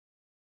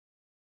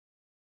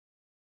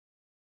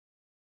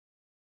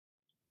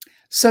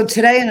So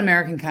today in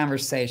American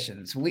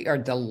Conversations, we are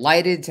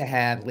delighted to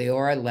have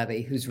Leora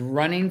Levy, who's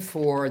running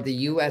for the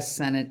U.S.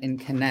 Senate in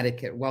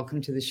Connecticut.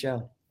 Welcome to the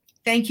show.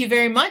 Thank you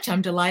very much.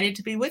 I'm delighted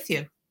to be with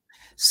you.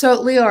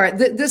 So, Leora,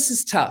 this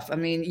is tough. I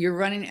mean, you're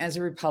running as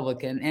a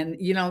Republican, and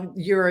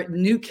you're a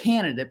new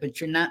candidate, but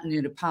you're not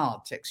new to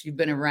politics. You've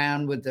been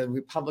around with the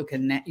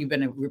Republican. You've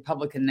been a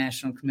Republican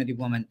National Committee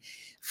woman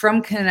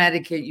from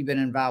Connecticut. You've been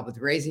involved with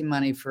raising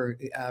money for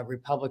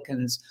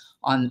Republicans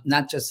on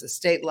not just the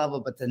state level,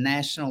 but the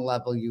national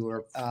level. You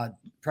were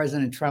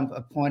President Trump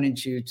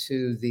appointed you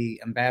to the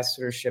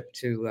ambassadorship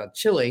to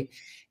Chile,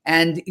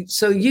 and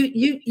so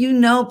you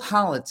know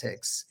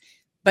politics.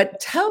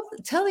 But tell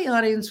the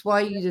audience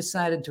why you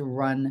decided to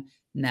run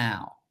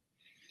now.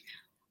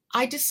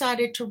 I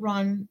decided to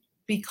run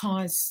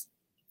because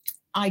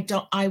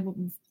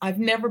I've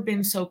never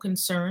been so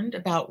concerned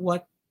about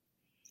what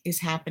is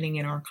happening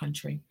in our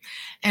country.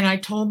 And I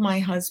told my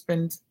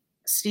husband,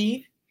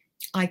 Steve,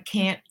 I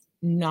can't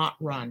not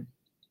run.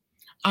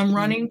 I'm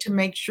running to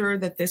make sure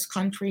that this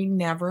country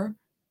never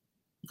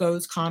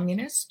goes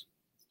communist.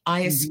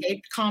 I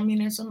escaped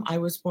communism. I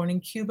was born in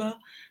Cuba.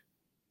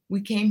 We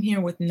came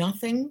here with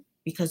nothing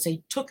because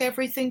they took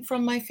everything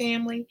from my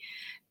family.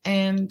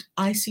 And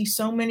I see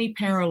so many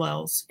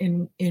parallels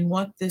in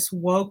what this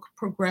woke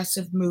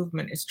progressive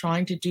movement is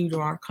trying to do to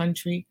our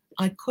country.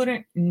 I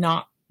couldn't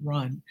not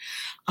run.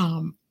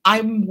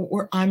 I'm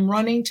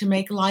running to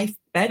make life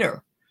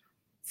better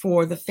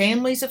for the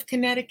families of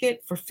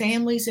Connecticut, for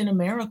families in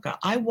America.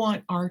 I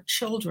want our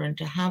children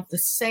to have the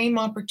same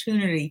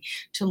opportunity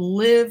to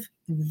live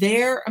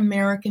their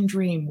American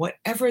dream,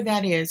 whatever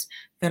that is,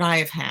 that I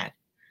have had.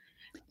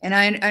 And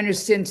I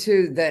understand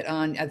too that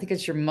I think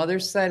it's your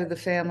mother's side of the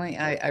family.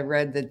 I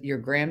read that your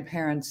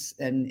grandparents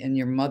and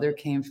your mother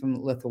came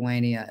from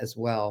Lithuania as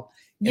well.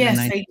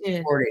 Yes, they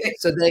did.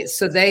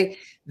 So they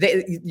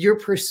your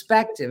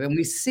perspective, and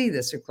we see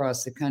this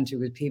across the country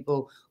with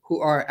people who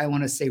are, I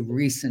want to say,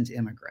 recent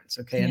immigrants.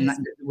 Okay, yes.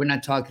 We're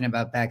not talking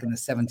about back in the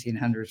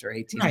 1700s or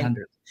 1800s, right,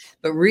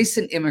 but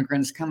recent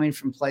immigrants coming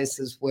from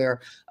places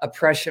where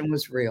oppression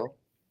was real.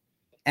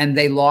 And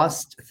they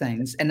lost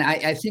things. And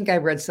I think I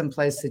read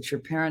someplace that your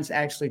parents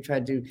actually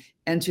tried to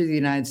enter the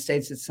United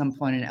States at some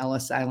point in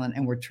Ellis Island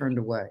and were turned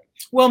away.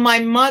 Well, my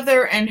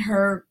mother and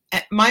her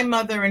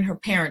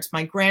parents,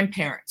 my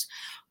grandparents,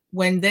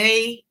 when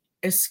they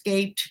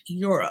escaped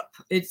Europe,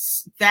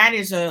 that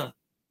is a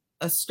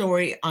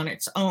story on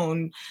its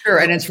own. Sure,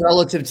 and it's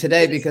relative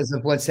today because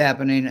of what's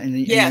happening in the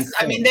Yes,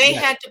 I mean, they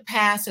had to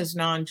pass as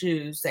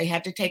non-Jews. They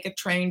had to take a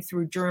train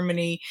through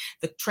Germany.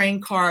 The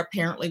train car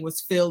apparently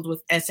was filled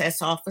with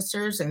SS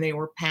officers, and they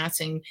were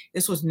passing.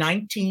 This was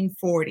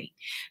 1940,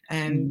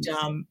 and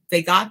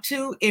they got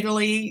to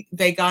Italy.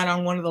 They got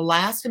on one of the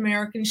last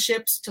American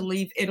ships to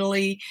leave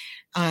Italy,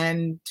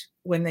 and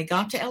when they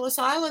got to Ellis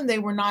Island, they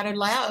were not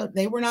allowed.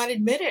 They were not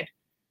admitted.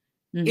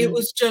 It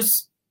was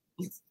just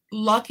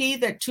lucky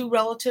that two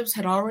relatives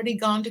had already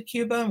gone to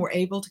Cuba and were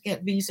able to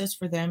get visas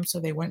for them, so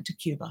they went to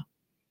Cuba.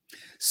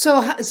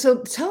 So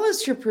tell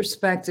us your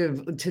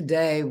perspective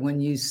today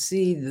when you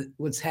see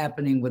what's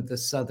happening with the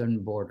southern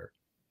border.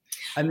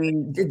 I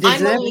mean,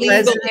 I'm a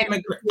legal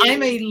immigrant.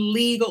 I'm a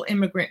legal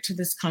immigrant to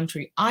this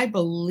country. I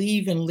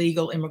believe in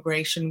legal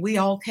immigration. We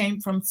all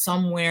came from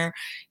somewhere.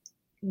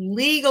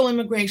 Legal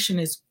immigration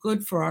is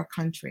good for our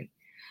country.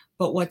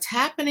 But what's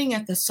happening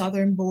at the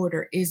southern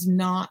border is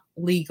not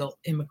legal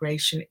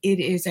immigration. It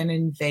is an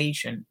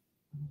invasion.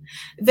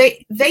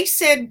 They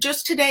said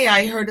just today,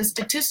 I heard a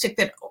statistic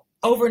that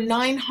over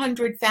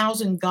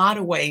 900,000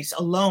 gotaways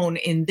alone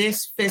in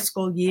this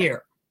fiscal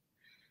year.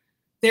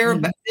 There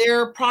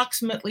are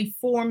approximately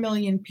 4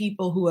 million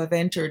people who have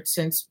entered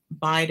since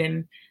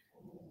Biden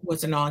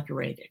was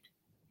inaugurated.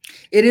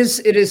 It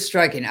is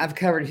striking. I've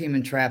covered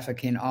human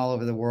trafficking all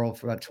over the world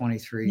for about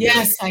 23 years.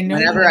 Yes, I know.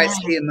 Whenever I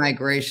see a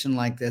migration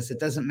like this, it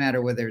doesn't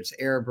matter whether it's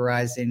Arab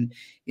rising,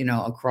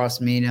 across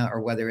MENA,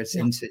 or whether it's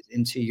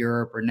into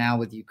Europe, or now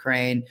with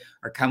Ukraine,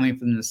 or coming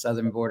from the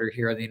southern border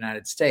here in the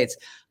United States.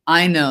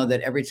 I know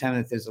that every time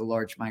that there's a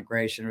large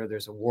migration or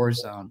there's a war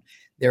zone,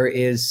 there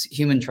is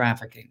human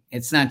trafficking.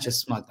 It's not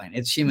just smuggling;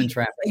 it's human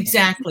trafficking.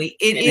 Exactly,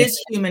 it is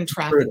human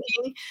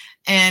trafficking,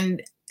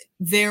 and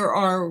there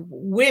are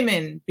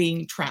women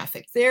being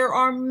trafficked. There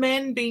are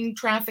men being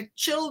trafficked,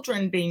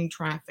 children being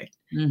trafficked.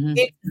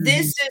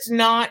 This is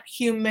not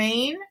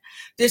humane.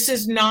 This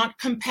is not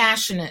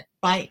compassionate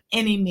by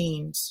any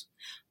means.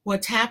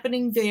 What's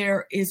happening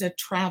there is a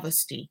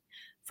travesty,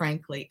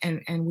 frankly,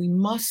 and we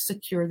must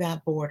secure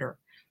that border.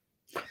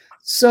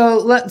 So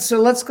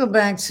let's go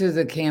back to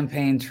the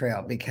campaign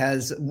trail,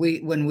 because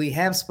when we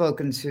have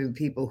spoken to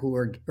people who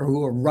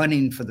are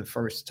running for the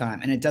first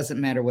time, and it doesn't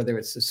matter whether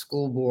it's the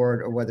school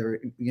board or whether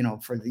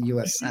for the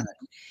U.S. Senate,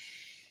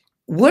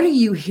 what are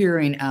you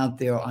hearing out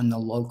there on the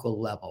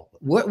local level?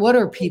 What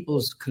are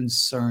people's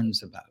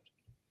concerns about?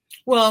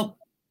 Well,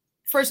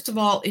 first of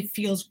all, it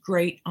feels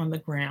great on the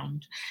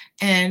ground,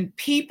 and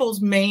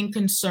people's main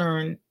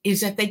concern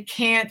is that they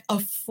can't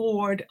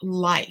afford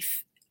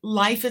life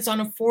life is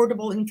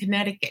unaffordable in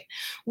Connecticut.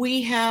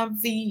 We have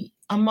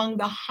among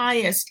the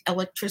highest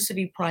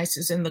electricity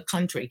prices in the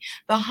country,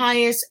 the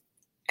highest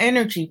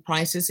energy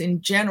prices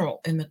in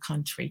general in the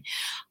country.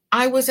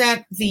 I was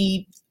at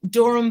the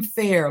Durham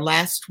Fair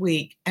last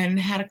week and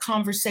had a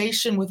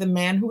conversation with a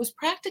man who was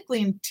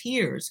practically in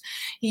tears.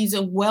 He's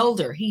a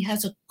welder. He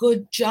has a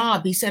good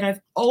job. He said, I've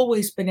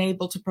always been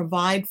able to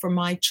provide for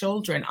my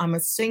children. I'm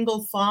a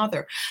single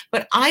father,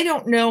 but I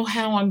don't know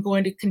how I'm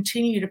going to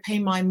continue to pay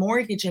my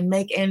mortgage and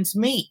make ends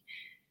meet.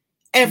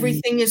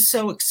 Everything is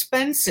so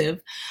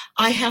expensive.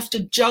 I have to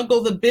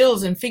juggle the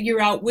bills and figure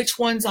out which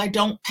ones I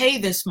don't pay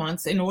this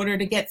month in order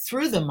to get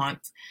through the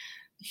month.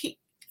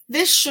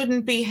 This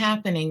shouldn't be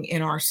happening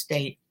in our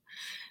state.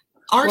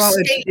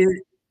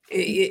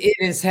 It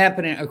is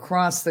happening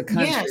across the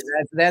country. Yes.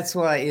 That's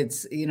why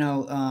it's,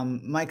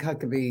 Mike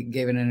Huckabee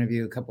gave an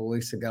interview a couple of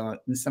weeks ago,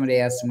 and somebody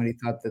asked him what he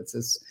thought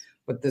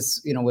what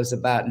this was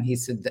about, and he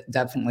said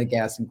definitely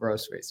gas and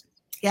groceries.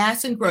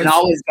 Gas and groceries. And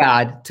always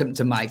God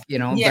to Mike,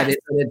 Yes.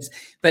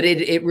 but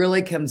it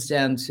really comes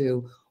down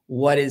to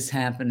what is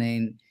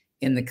happening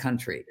in the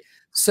country.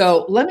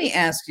 So let me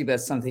ask you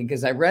about something,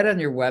 because I read on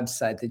your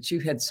website that you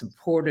had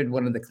supported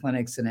one of the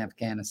clinics in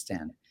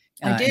Afghanistan.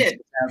 I did.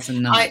 In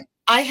 2009.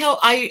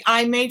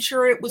 I made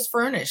sure it was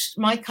furnished.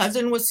 My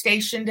cousin was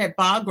stationed at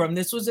Bagram.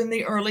 This was in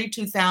the early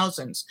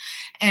 2000s.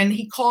 And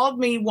he called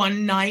me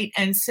one night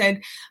and said,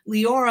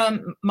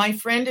 Leora, my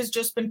friend has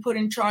just been put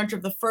in charge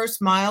of the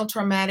first mild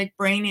traumatic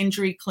brain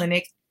injury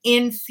clinic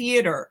in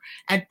theater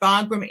at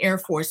Bagram Air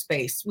Force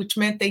Base, which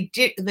meant they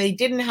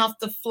didn't have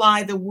to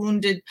fly the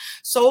wounded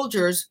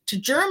soldiers to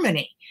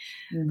Germany.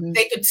 Mm-hmm.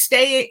 They could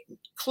stay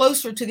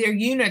closer to their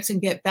units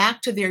and get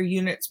back to their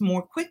units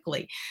more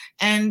quickly.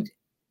 And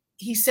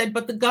he said,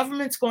 but the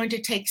government's going to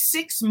take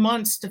 6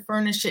 months to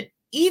furnish it,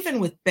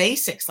 even with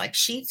basics like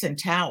sheets and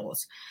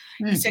towels.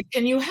 He said,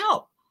 can you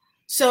help?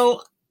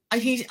 So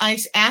I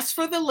asked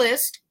for the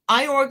list.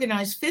 I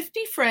organized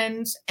 50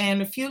 friends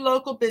and a few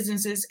local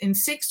businesses. In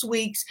 6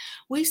 weeks,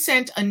 we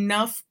sent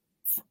enough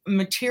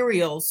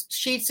materials,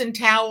 sheets and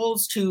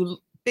towels, to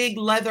big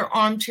leather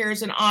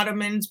armchairs and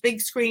ottomans,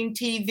 big screen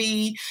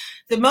TV.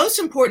 The most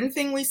important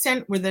thing we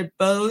sent were the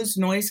Bose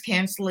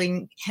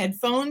noise-canceling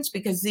headphones,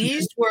 because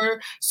these were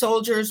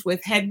soldiers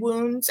with head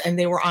wounds and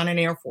they were on an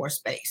Air Force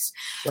base.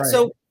 Right.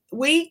 So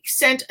we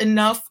sent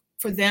enough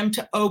for them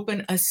to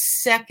open a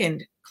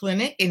second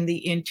clinic in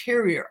the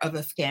interior of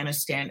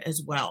Afghanistan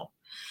as well.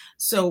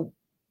 So,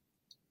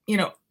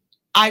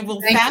 I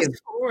will fast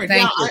forward.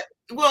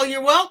 Well,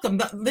 you're welcome.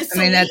 That's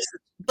the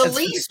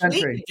least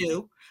we could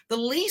do. The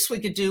least we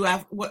could do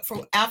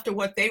after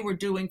what they were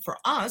doing for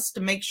us,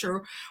 to make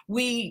sure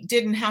we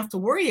didn't have to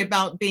worry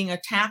about being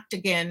attacked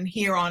again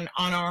here on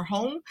our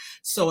home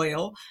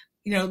soil.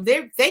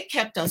 They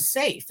kept us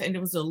safe, and it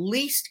was the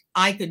least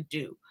I could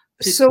do.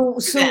 So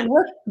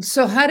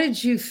how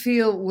did you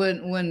feel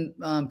when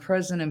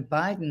President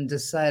Biden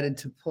decided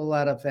to pull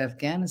out of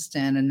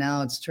Afghanistan and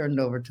now it's turned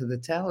over to the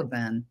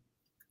Taliban?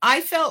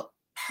 I felt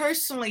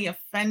personally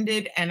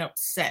offended and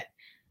upset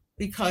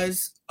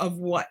because of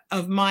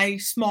my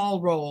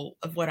small role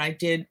of what I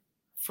did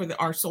for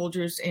our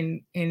soldiers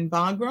in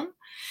Bagram.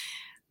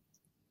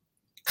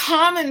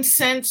 Common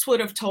sense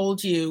would have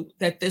told you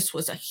that this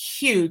was a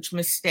huge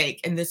mistake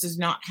and this is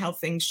not how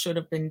things should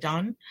have been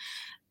done.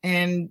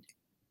 And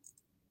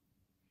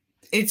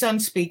it's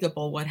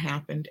unspeakable what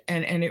happened.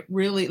 And it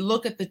really,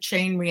 look at the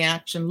chain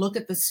reaction, look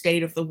at the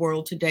state of the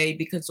world today,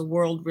 because the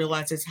world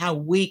realizes how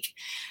weak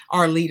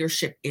our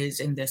leadership is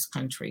in this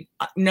country.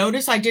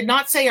 Notice I did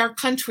not say our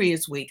country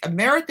is weak.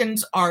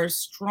 Americans are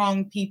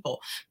strong people,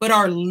 but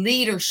our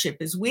leadership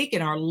is weak,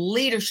 and our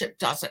leadership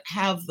doesn't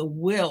have the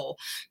will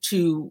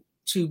to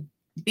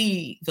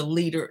be the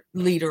leader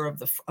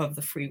of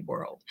the free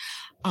world.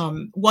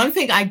 One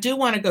thing, I do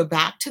want to go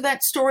back to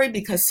that story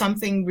because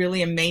something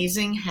really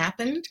amazing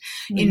happened.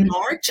 In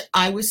March.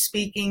 I was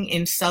speaking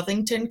in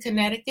Southington,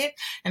 Connecticut,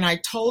 and I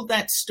told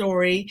that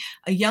story.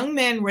 A young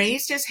man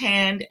raised his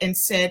hand and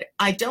said,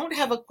 I don't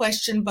have a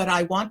question, but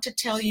I want to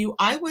tell you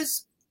I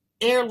was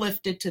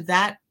airlifted to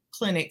that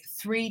clinic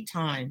 3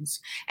 times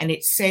and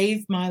it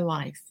saved my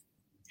life.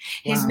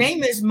 His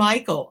name is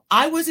Michael.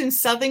 I was in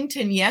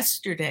Southington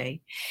yesterday.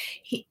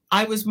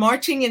 I was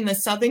marching in the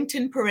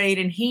Southington parade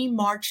and he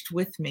marched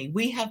with me.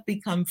 We have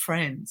become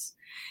friends.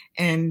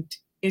 And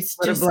it's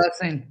what just a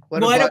blessing.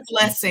 What a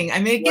blessing. I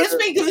mean, it gives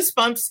me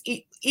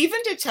goosebumps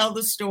even to tell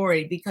the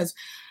story, because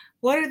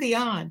what are the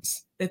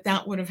odds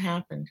that would have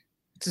happened?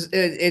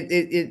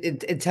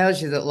 It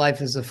tells you that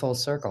life is a full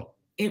circle.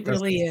 It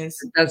really is.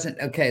 It doesn't.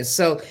 Okay.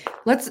 So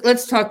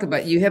let's talk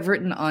about, you have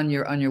written on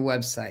your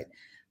website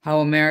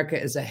how America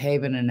is a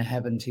haven and a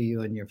heaven to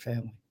you and your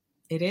family.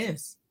 It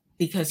is,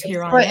 because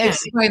here I am.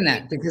 Explain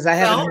that, because I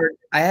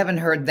haven't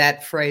heard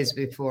that phrase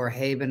before,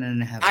 haven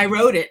and heaven. I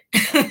wrote it.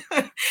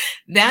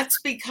 That's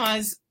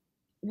because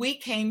we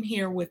came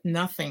here with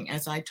nothing,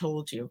 as I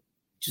told you,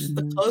 just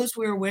the clothes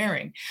we were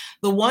wearing.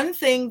 The one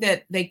thing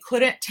that they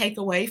couldn't take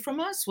away from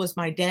us was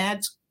my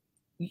dad's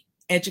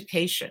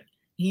education.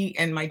 he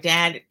and my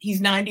dad,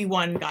 he's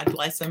 91, God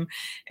bless him,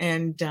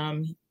 and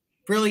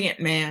brilliant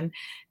man.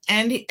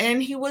 And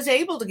he was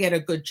able to get a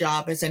good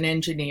job as an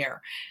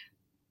engineer.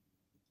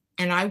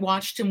 And I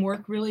watched him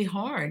work really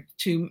hard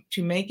to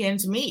make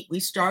ends meet.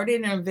 We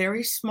started in a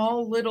very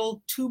small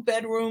little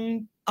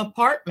 2-bedroom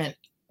apartment.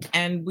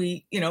 And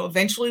we,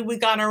 eventually we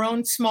got our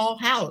own small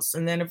house.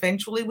 And then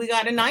eventually we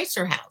got a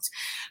nicer house.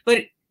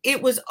 But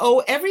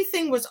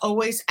everything was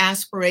always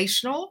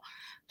aspirational.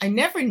 I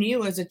never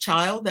knew as a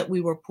child that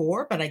we were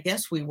poor, but I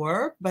guess we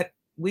were. But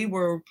we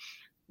were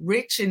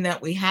rich in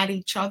that we had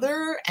each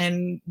other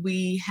and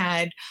we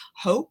had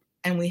hope.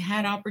 And we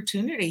had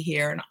opportunity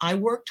here. And I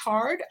worked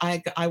hard.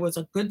 I was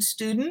a good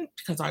student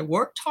because I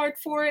worked hard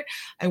for it.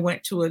 I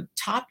went to a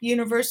top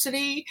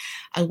university.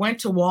 I went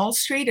to Wall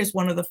Street as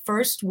one of the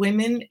first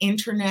women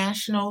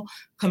international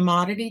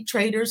commodity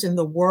traders in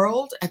the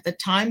world. At the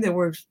time, there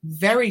were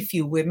very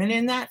few women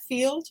in that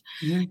field.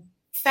 Mm-hmm.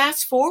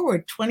 Fast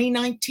forward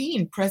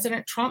 2019,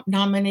 President Trump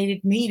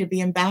nominated me to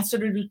be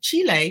ambassador to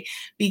Chile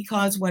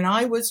because when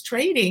I was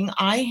trading,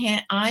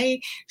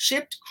 I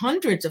shipped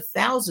hundreds of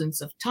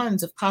thousands of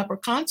tons of copper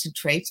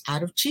concentrates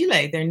out of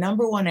Chile, their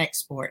 #1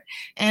 export.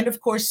 And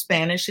of course,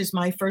 Spanish is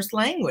my first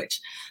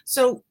language.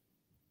 So,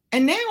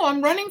 and now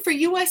I'm running for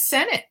U.S.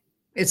 Senate.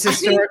 It's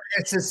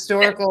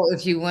historical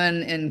if you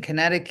win in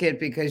Connecticut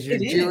because you're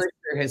Jewish,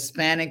 you're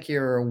Hispanic,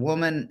 you're a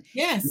woman.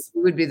 Yes.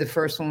 You would be the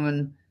first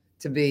woman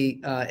to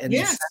be in the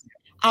Senate.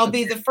 I'll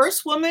be the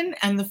first woman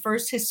and the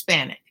first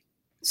Hispanic.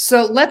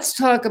 So let's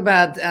talk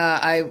about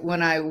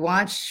when I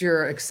watched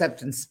your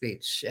acceptance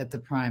speech at the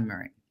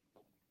primary,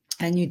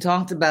 and you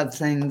talked about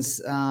things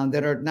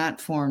that are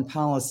not foreign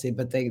policy,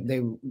 but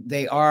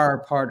they are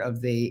part of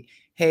the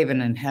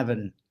haven and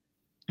heaven,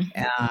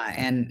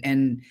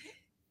 and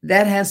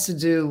that has to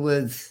do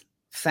with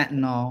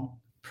fentanyl,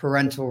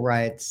 parental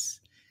rights,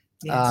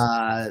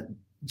 yes.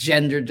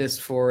 Gender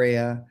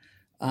dysphoria.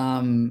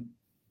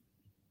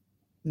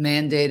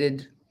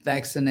 Mandated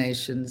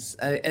vaccinations.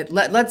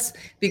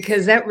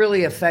 Because that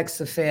really affects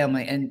the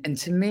family. And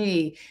to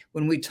me,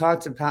 when we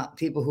talked about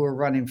people who are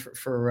running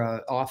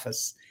for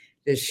office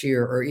this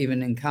year, or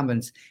even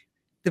incumbents,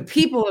 the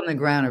people on the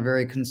ground are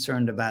very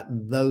concerned about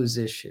those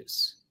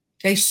issues.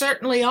 They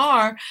certainly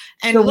are.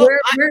 And so look,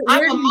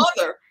 I'm a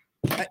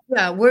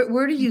mother.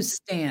 Where do you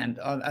stand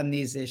on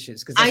these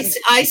issues? Because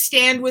I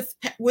stand with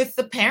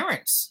the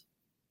parents.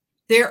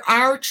 They're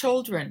our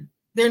children.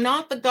 They're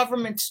not the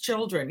government's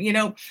children.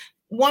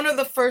 One of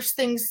the first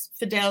things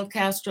Fidel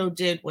Castro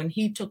did when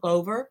he took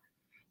over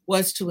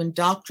was to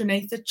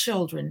indoctrinate the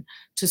children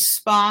to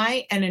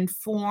spy and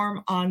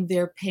inform on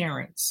their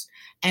parents.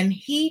 And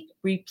he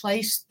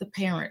replaced the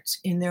parents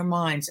in their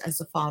minds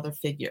as a father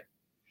figure.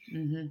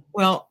 Mm-hmm.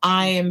 Well,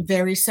 I am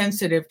very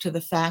sensitive to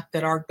the fact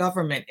that our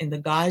government, in the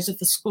guise of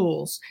the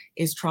schools,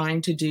 is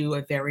trying to do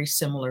a very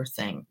similar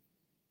thing.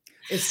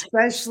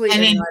 Especially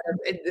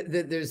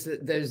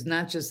there's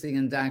not just the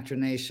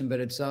indoctrination, but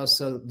it's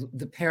also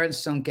the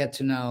parents don't get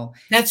to know.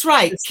 That's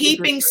right.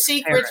 Keeping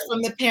secrets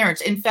from the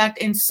parents. In fact,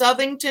 in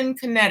Southington,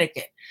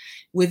 Connecticut,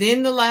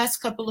 within the last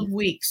couple of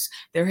weeks,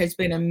 there has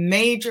been a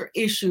major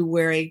issue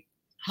where a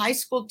high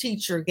school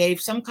teacher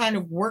gave some kind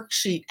of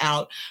worksheet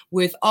out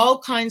with all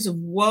kinds of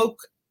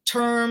woke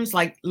terms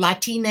like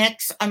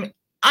Latinx.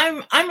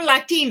 I'm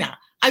Latina.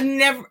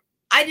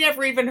 I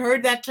never even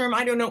heard that term.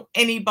 I don't know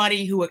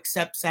anybody who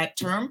accepts that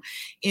term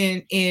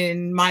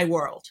in my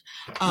world.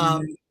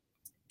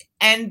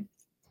 And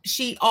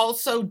she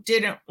also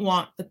didn't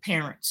want the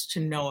parents to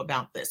know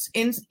about this.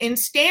 In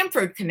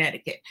Stamford,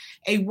 Connecticut,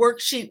 a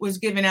worksheet was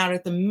given out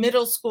at the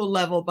middle school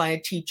level by a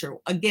teacher,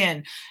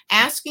 again,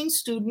 asking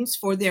students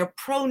for their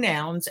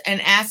pronouns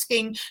and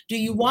asking, do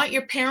you want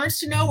your parents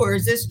to know, or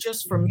is this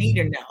just for me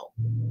to know?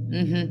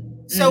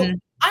 Mm-hmm. So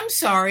I'm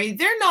sorry,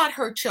 they're not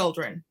her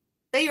children.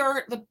 They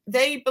are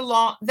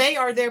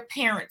their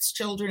parents'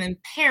 children, and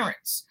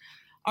parents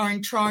are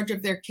in charge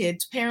of their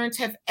kids. Parents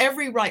have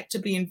every right to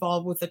be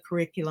involved with the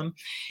curriculum.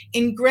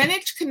 In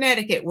Greenwich,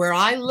 Connecticut, where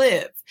I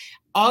live,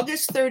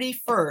 August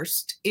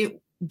 31st,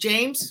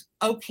 James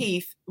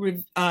O'Keefe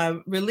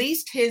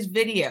released his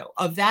video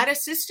of that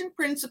assistant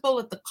principal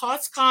at the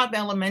Coscob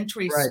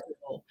Elementary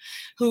School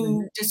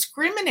who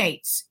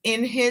discriminates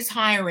in his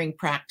hiring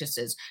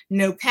practices.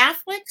 No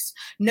Catholics,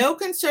 no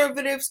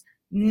conservatives,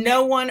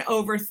 no one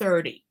over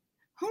 30.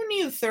 Who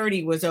knew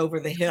 30 was over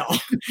the hill?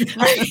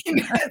 I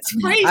mean, that's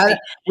crazy.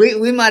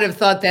 We might have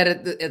thought that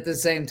at the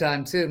same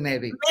time too,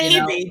 maybe.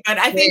 But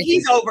I think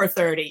he's over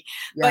 30.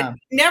 Yeah. But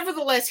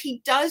nevertheless,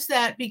 he does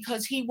that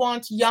because he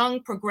wants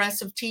young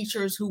progressive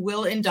teachers who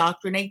will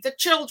indoctrinate the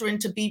children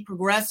to be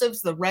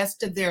progressives the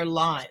rest of their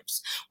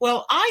lives.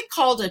 Well, I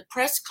called a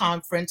press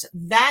conference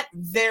that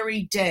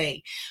very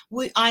day.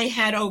 I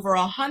had over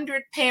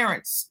 100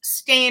 parents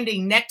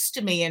standing next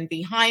to me and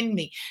behind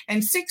me,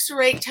 and 6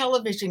 or 8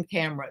 television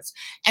cameras.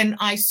 And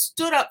I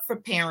stood up for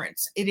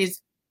parents. It is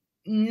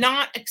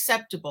not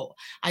acceptable.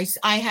 I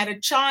had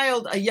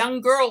a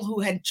young girl who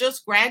had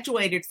just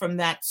graduated from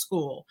that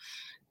school.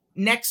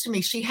 next to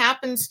me. She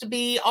happens to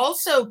be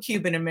also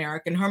Cuban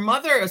American. Her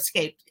mother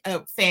escaped.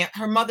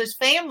 Her mother's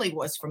family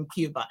was from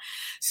Cuba.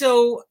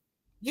 So,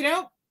 you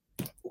know,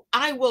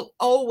 I will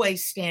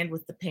always stand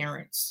with the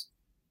parents.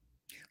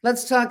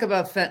 Let's talk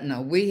about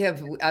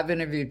fentanyl. I've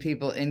interviewed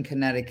people in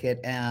Connecticut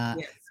Yes.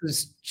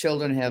 whose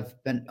children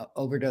have been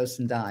overdosed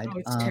and died Oh,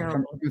 it's from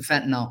terrible.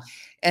 fentanyl,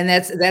 and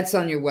that's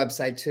on your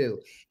website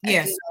too.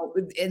 Yes, You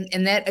know,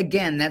 and that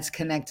again, that's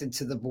connected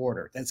to the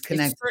border. That's it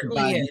connected to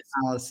certainly Biden is.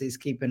 policies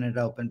keeping it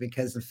open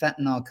because the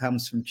fentanyl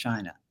comes from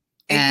China.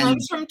 It And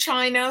comes from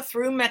China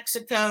through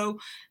Mexico.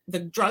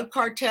 The drug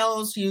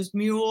cartels use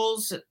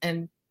mules,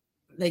 and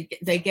they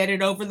get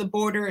it over the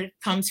border. It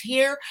comes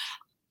here.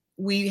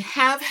 We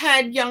have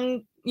had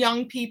young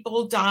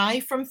people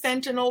die from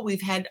fentanyl.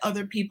 We've had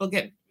other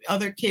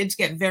kids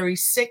get very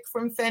sick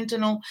from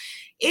fentanyl.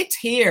 It's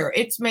here.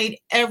 It's made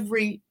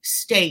every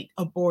state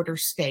a border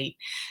state.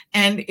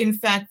 And in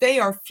fact, they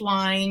are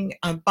flying,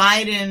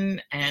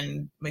 Biden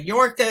and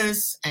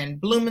Mayorkas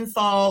and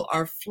Blumenthal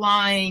are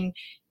flying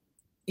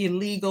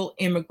illegal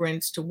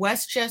immigrants to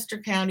Westchester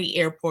County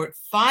Airport,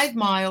 5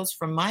 miles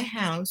from my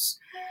house.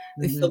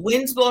 If the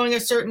wind's blowing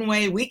a certain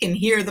way, we can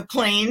hear the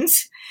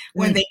planes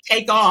when they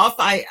take off.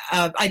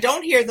 I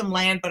don't hear them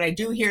land, but I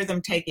do hear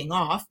them taking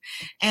off.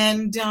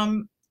 And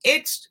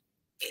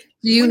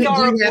we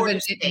are a border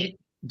state.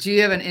 Do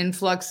you have an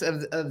influx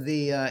of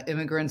the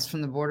immigrants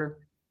from the border?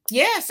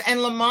 Yes,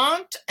 and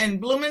Lamont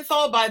and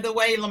Blumenthal, by the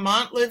way,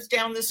 Lamont lives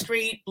down the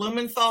street.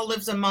 Blumenthal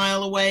lives a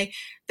mile away.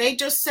 They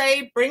just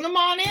say, bring them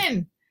on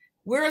in.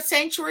 We're a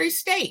sanctuary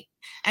state.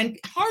 And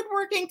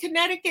hardworking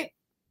Connecticut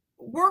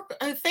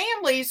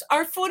families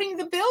are footing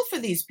the bill for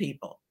these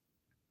people.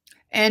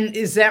 And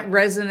is that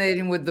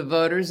resonating with the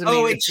voters? I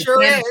mean, it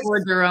sure is. They can't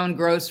afford their own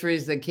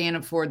groceries, they can't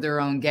afford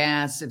their own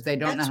gas, if they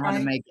don't know how to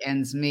make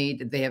ends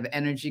meet, if they have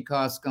energy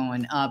costs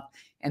going up,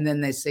 and then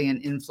they see an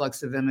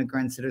influx of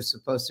immigrants that are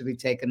supposed to be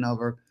taken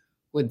over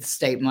with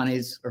state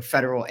monies or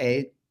federal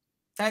aid.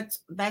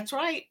 That's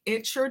right.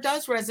 It sure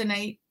does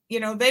resonate.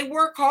 You know, they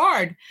work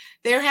hard.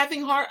 They're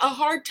having a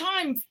hard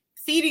time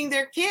feeding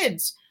their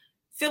kids,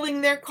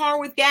 filling their car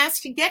with gas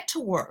to get to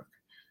work.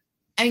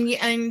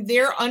 And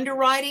they're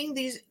underwriting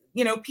these,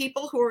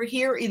 people who are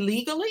here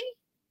illegally.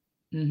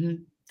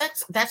 Mm-hmm.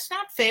 That's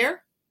not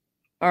fair.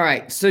 All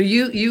right. So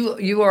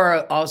you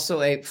are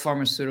also a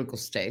pharmaceutical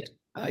state.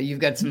 You've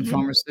got some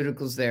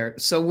pharmaceuticals there.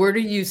 So where do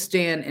you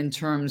stand in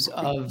terms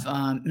of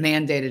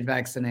mandated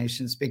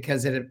vaccinations?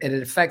 Because it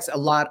affects a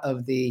lot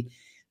of the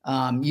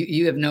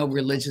you have no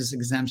religious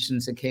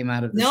exemptions that came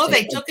out of the state.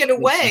 They took it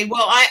away.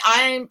 Well,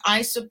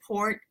 I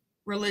support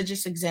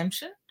religious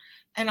exemption,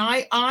 and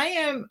I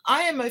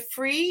am a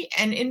free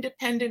and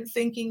independent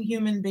thinking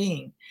human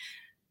being.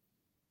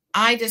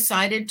 I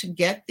decided to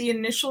get the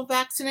initial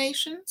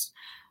vaccinations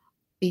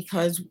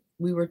because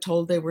we were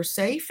told they were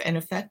safe and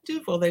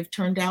effective. Well, they've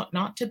turned out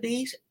not to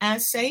be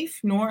as safe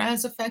nor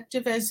as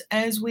effective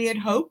as we had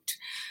hoped.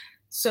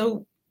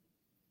 So,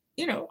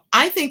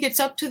 I think it's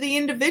up to the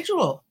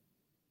individual.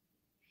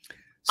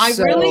 I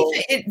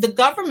really think the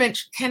government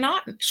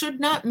should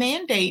not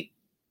mandate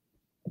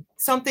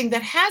something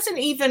that hasn't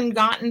even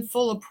gotten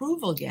full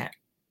approval yet.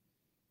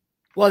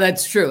 Well,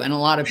 that's true, and a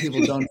lot of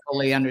people don't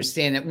fully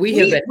understand that.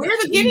 We're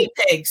the guinea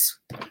pigs.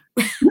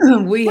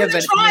 We're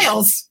the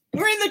trials.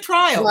 We're in the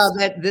trials.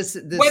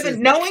 Well, whether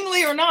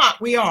knowingly or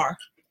not, we are.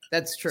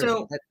 That's true.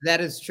 So,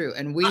 that is true,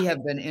 and we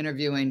have been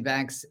interviewing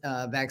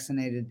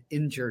vaccinated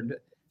injured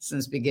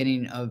since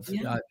beginning of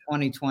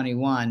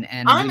 2021,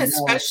 and I'm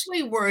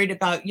especially worried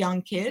about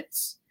young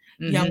kids,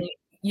 mm-hmm.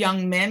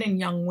 young men and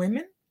young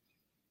women.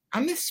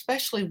 I'm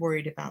especially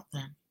worried about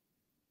them.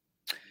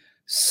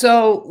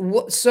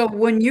 So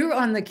when you're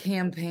on the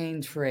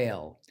campaign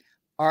trail,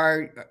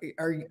 are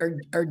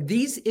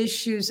these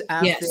issues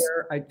out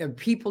there? Are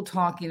people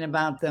talking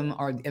about them?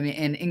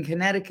 And in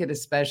Connecticut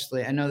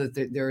especially, I know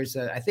that there is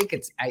I think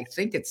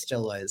it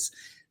still is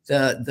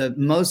the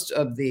most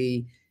of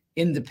the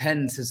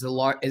independents is the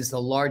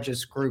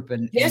largest group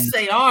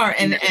they are,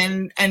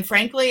 and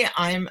frankly,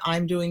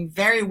 I'm doing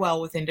very well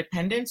with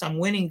independents. I'm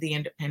winning the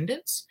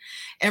independents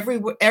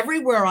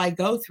everywhere I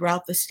go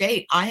throughout the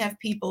state. I have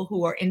people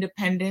who are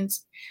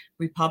independents,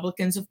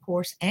 Republicans, of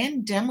course,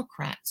 and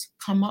Democrats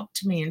come up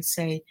to me and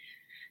say,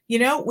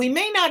 we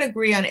may not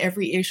agree on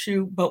every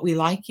issue, but we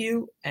like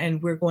you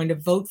and we're going to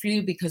vote for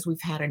you because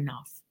we've had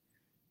enough.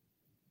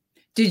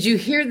 Did you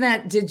hear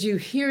that? Did you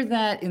hear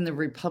that in the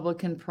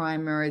Republican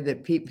primary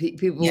that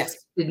people? Yes.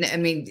 I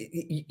mean,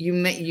 you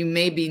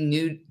may be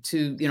new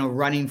to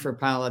running for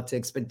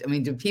politics, but I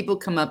mean, do people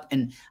come up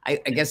and I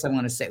guess I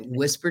want to say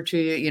whisper to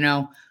you?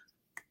 Well,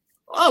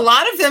 a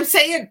lot of them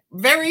say it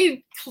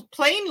very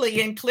plainly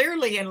and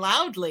clearly and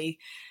loudly,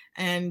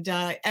 and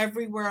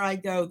everywhere I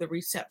go, the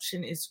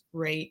reception is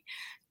great.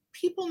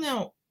 People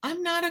know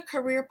I'm not a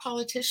career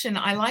politician.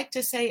 I like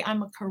to say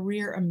I'm a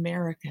career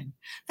American.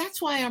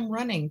 That's why I'm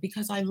running,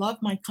 because I love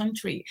my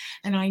country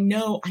and I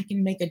know I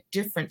can make a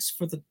difference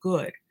for the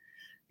good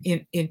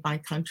in my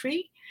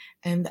country.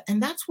 And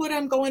that's what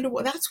I'm going to.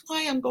 That's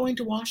why I'm going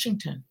to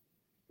Washington.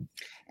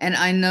 And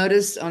I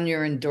noticed on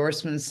your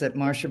endorsements that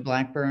Marsha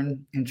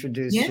Blackburn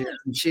introduced Yeah.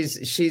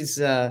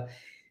 you.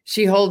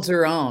 She holds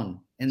her own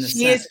in the She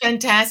Senate. is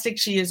fantastic.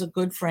 She is a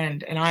good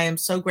friend, and I am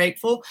so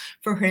grateful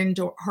for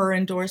her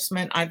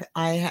endorsement.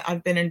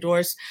 I've been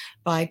endorsed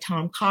by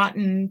Tom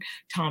Cotton,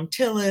 Tom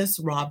Tillis,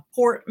 Rob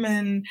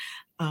Portman.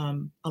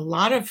 A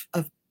lot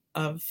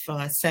of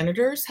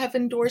senators have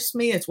endorsed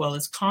me, as well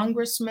as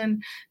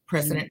congressmen.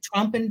 President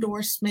Trump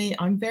endorsed me.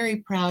 I'm very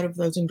proud of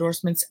those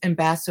endorsements.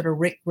 Ambassador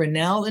Rick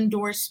Grinnell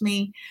endorsed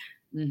me.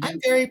 I'm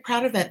very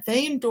proud of that.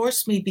 They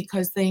endorse me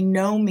because they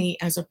know me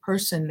as a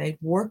person.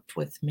 They've worked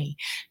with me,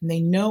 and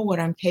they know what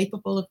I'm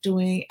capable of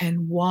doing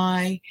and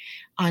why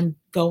I'm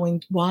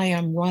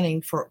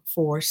running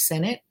for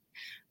Senate.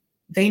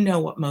 They know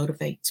what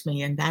motivates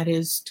me, and that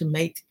is to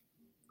make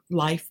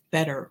life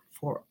better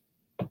for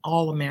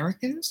all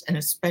Americans, and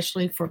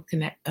especially for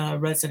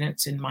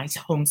residents in my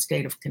home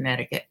state of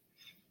Connecticut.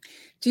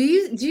 Do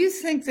you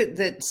think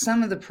that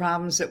some of the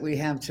problems that we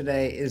have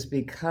today is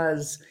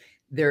because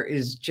there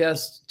is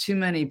just too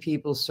many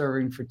people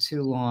serving for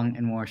too long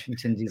in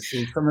Washington,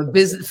 D.C. from a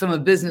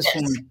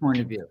businesswoman's point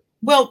of view?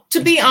 Well, to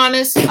be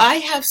honest, I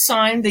have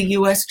signed the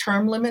U.S.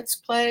 term limits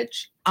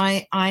pledge.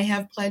 I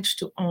have pledged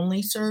to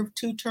only serve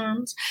 2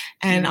 terms,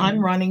 and I'm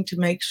running to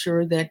make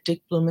sure that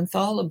Dick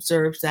Blumenthal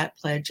observes that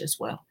pledge as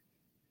well,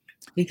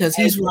 because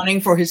he's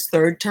running for his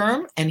 3rd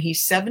term, and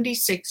he's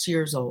 76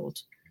 years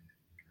old.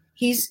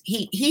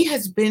 He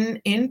has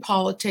been in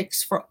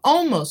politics for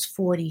almost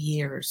 40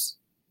 years.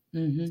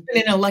 He's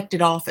been in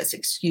elected office,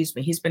 excuse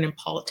me. He's been in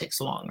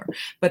politics longer,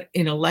 but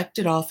in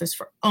elected office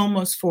for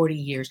almost 40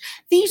 years.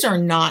 These are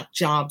not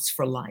jobs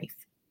for life.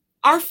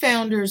 Our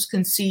founders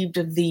conceived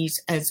of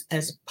these as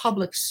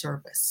public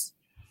service,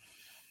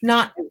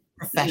 not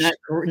professional.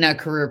 Not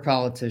career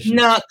politicians.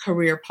 Not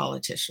career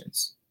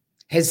politicians.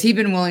 Has he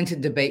been willing to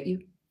debate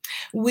you?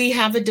 We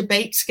have a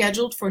debate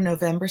scheduled for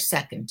November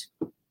 2nd.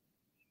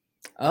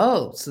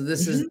 Oh, so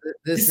this is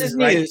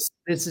right. News.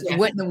 This is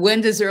when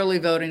does early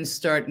voting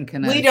start in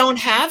Connecticut? We don't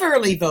have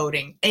early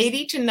voting.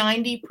 80 to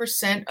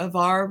 90% of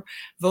our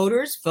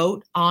voters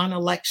vote on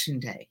election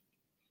day.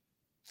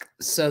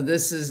 So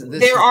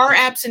there are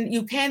absent.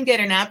 You can get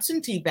an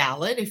absentee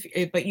ballot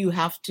but you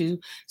have to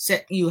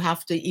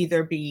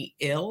either be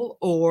ill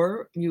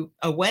or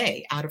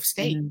away out of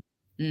state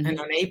and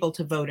unable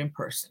to vote in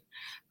person.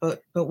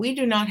 But we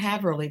do not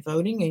have early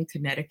voting in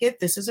Connecticut.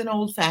 This is an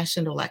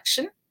old-fashioned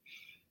election.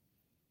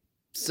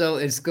 So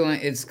it's going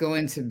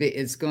to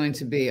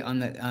be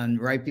on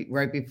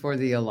right before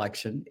the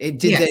election.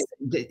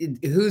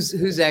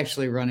 Who's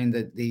actually running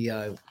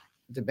the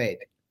debate?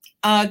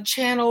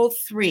 Channel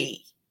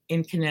 3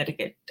 in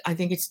Connecticut. I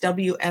think it's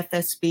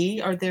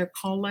WFSB are their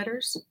call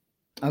letters.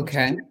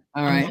 Okay.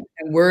 All right.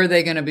 And where are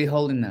they going to be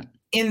holding that?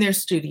 In their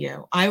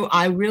studio.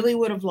 I really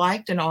would have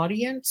liked an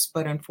audience,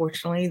 but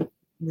unfortunately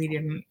we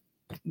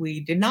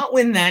did not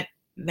win that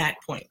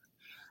point.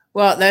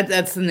 Well,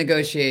 that's the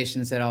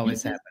negotiations that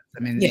always happen. I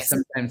mean,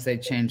 sometimes they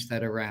change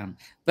that around.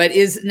 But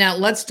now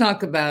let's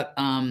talk about,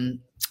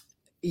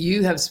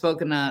 you have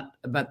spoken out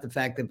about the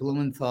fact that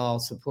Blumenthal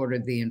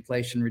supported the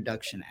Inflation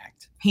Reduction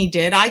Act. He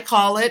did. I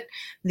call it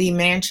the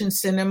Manchin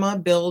Cinema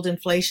Build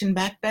Inflation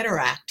Back Better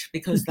Act,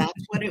 because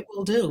that's what it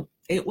will do.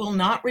 It will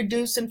not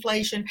reduce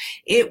inflation.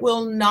 It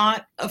will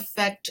not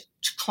affect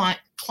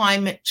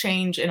climate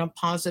change in a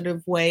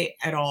positive way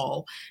at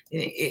all,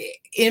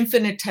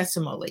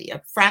 infinitesimally,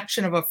 a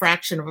fraction of a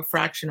fraction of a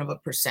fraction of a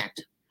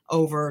percent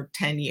over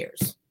 10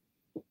 years.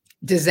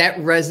 Does that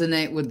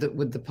resonate with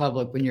the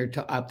public when you're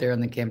out there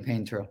on the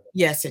campaign trail?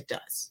 Yes, it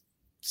does.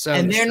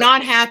 And they're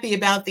not happy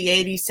about the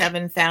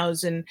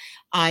 87,000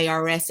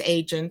 IRS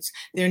agents.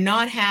 They're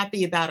not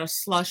happy about a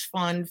slush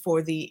fund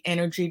for the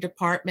energy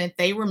department.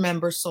 They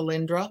remember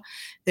Solyndra.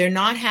 They're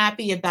not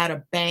happy about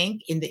a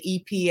bank in the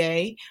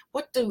EPA.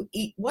 What do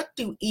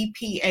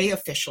EPA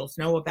officials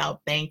know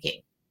about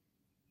banking?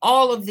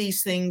 All of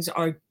these things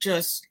are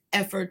just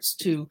efforts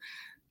to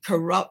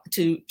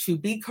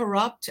be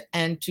corrupt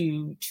and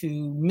to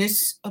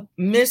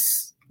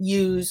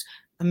misuse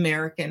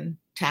American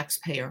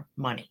taxpayer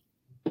money.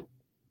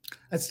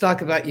 Let's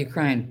talk about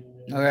Ukraine.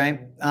 All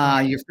right.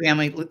 Your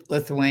family,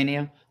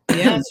 Lithuania.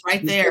 Yes,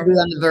 right there. We're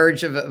on the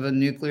verge of a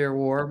nuclear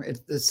war.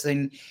 It's this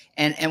thing.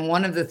 And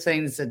one of the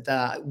things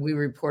that we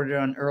reported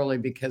on early,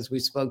 because we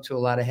spoke to a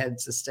lot of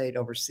heads of state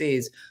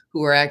overseas who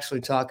were actually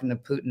talking to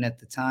Putin at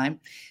the time,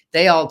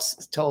 they all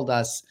told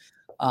us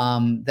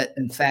that,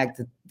 in fact,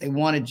 that they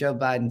wanted Joe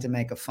Biden to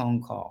make a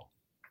phone call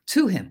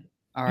to him.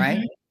 All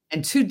right.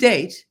 And to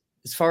date,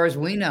 as far as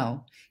we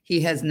know, he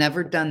has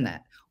never done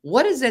that.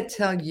 What does that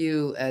tell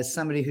you as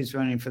somebody who's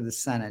running for the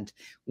Senate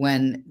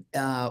when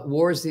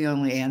war is the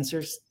only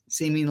answer,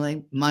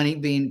 seemingly, money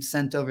being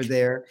sent over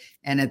there,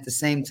 and at the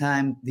same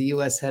time, the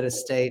U.S. head of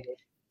state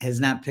has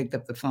not picked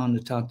up the phone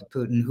to talk to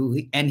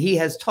Putin, and he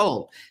has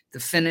told the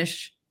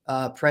Finnish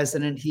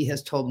president, he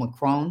has told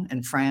Macron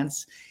in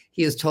France,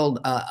 he has told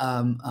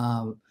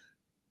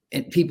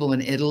people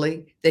in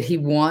Italy that he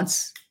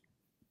wants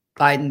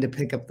Biden to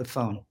pick up the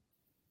phone.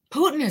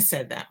 Putin has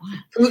said that.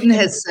 Putin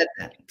has said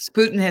that.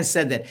 Putin has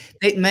said that.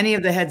 Many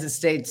of the heads of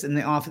states and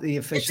the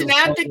officials. It's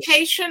an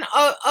abdication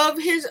of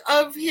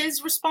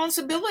his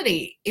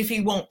responsibility if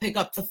he won't pick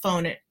up the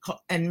phone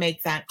and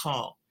make that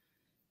call.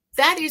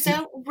 That is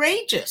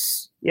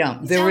outrageous. Yeah,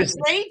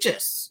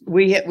 outrageous.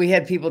 We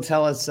had people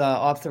tell us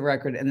off the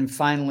record, and then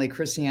finally,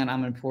 Christiane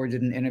Amanpour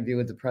did an interview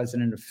with the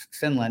president of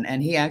Finland,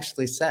 and he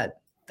actually said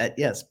that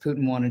yes,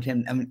 Putin wanted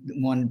him.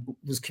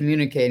 Was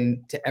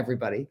communicating to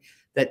everybody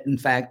that, in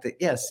fact, that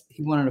yes,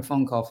 he wanted a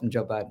phone call from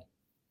Joe Biden.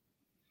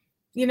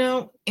 You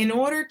know, in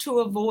order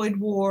to avoid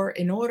war,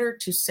 in order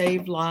to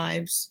save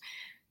lives,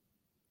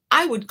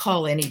 I would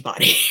call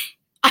anybody.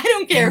 I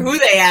don't care who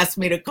they ask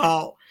me to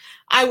call.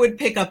 I would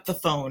pick up the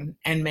phone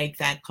and make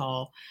that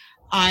call.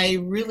 I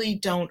really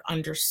don't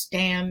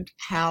understand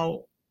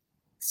how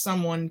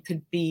someone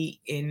could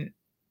be in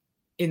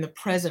the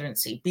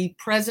presidency, be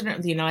president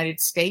of the United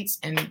States,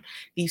 and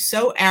be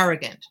so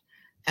arrogant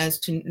as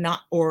to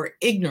not, or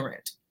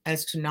ignorant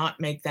as to not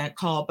make that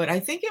call. But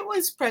I think it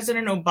was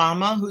President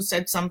Obama who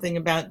said something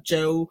about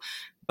Joe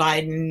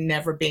Biden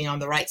never being on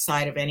the right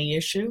side of any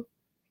issue.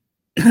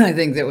 I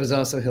think that was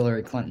also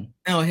Hillary Clinton.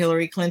 Oh,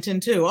 Hillary Clinton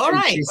too. All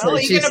right. Well,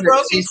 even a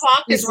broken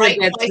clock is right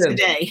twice a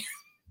day.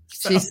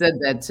 So. She said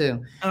that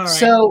too. All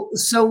right.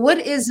 So what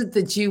is it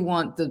that you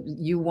want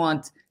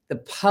the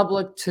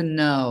public to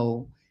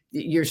know,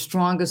 your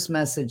strongest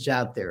message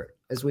out there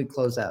as we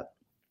close out?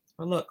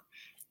 Well, look,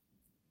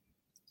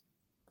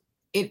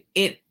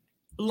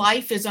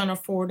 life is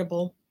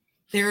unaffordable.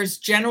 There's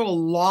general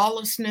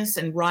lawlessness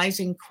and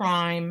rising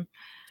crime.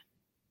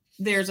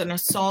 There's an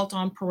assault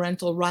on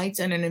parental rights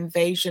and an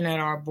invasion at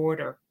our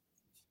border.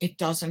 It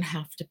doesn't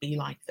have to be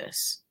like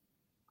this.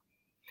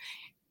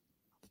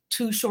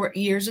 2 short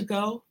years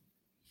ago,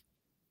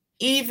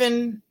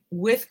 even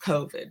with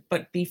COVID,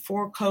 but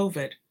before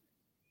COVID,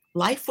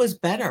 life was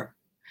better.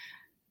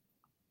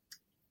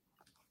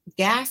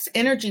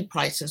 Energy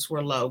prices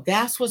were low.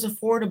 Gas was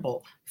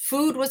affordable.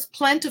 Food was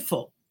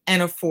plentiful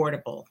and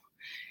affordable.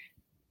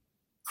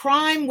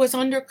 Crime was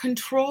under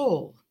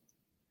control.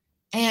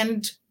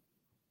 And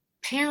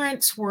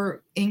parents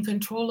were in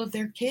control of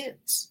their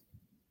kids.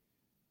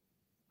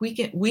 We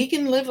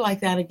can live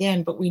like that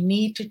again, but we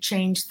need to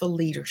change the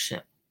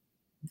leadership.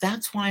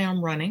 That's why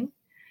I'm running.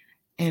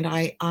 And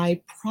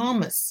I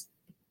promise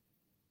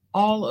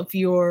all of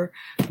your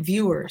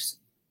viewers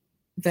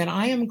that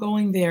I am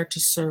going there to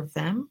serve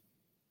them.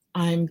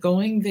 I'm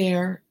going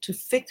there to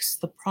fix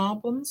the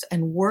problems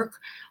and work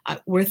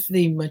with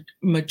the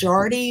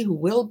majority, who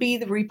will be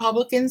the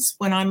Republicans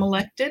when I'm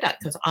elected,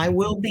 because I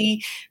will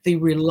be the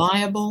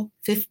reliable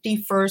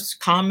 51st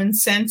common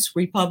sense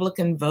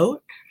Republican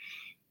vote.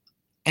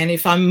 And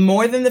if I'm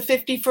more than the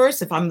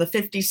 51st, if I'm the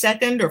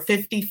 52nd or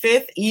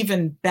 55th,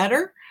 even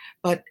better.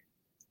 But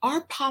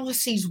our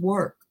policies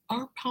work.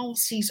 Our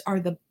policies are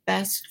the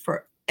best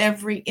for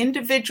every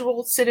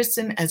individual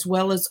citizen as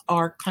well as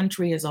our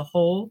country as a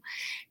whole.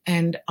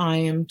 And I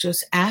am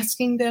just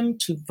asking them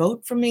to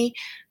vote for me,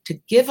 to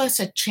give us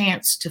a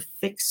chance to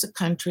fix the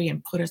country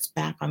and put us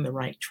back on the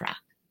right track.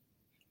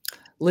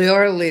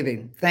 Leora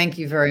Levy, thank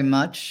you very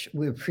much.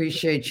 We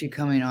appreciate you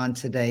coming on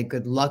today.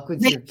 Good luck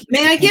with your campaign.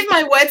 May I give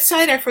my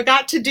website? I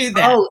forgot to do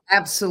that. Oh,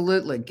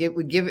 absolutely.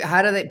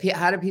 How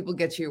do people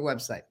get to your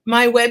website?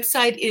 My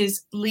website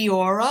is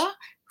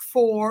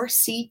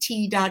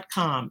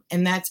Leora4ct.com,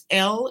 and that's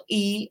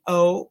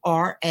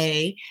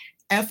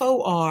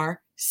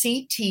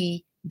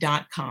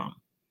LEORAFORCT.com.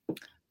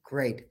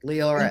 Great.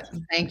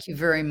 Leora, thank you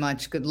very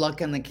much. Good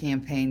luck on the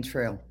campaign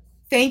trail.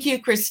 Thank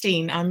you,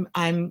 Christine. I'm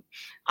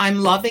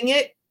loving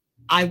it.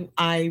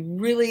 I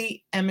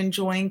really am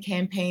enjoying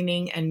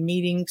campaigning and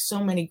meeting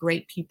so many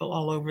great people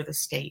all over the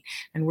state,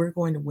 and we're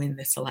going to win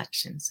this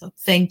election. So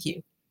thank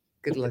you.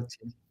 Good luck to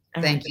you.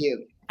 All Thank right.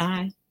 you.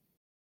 Bye.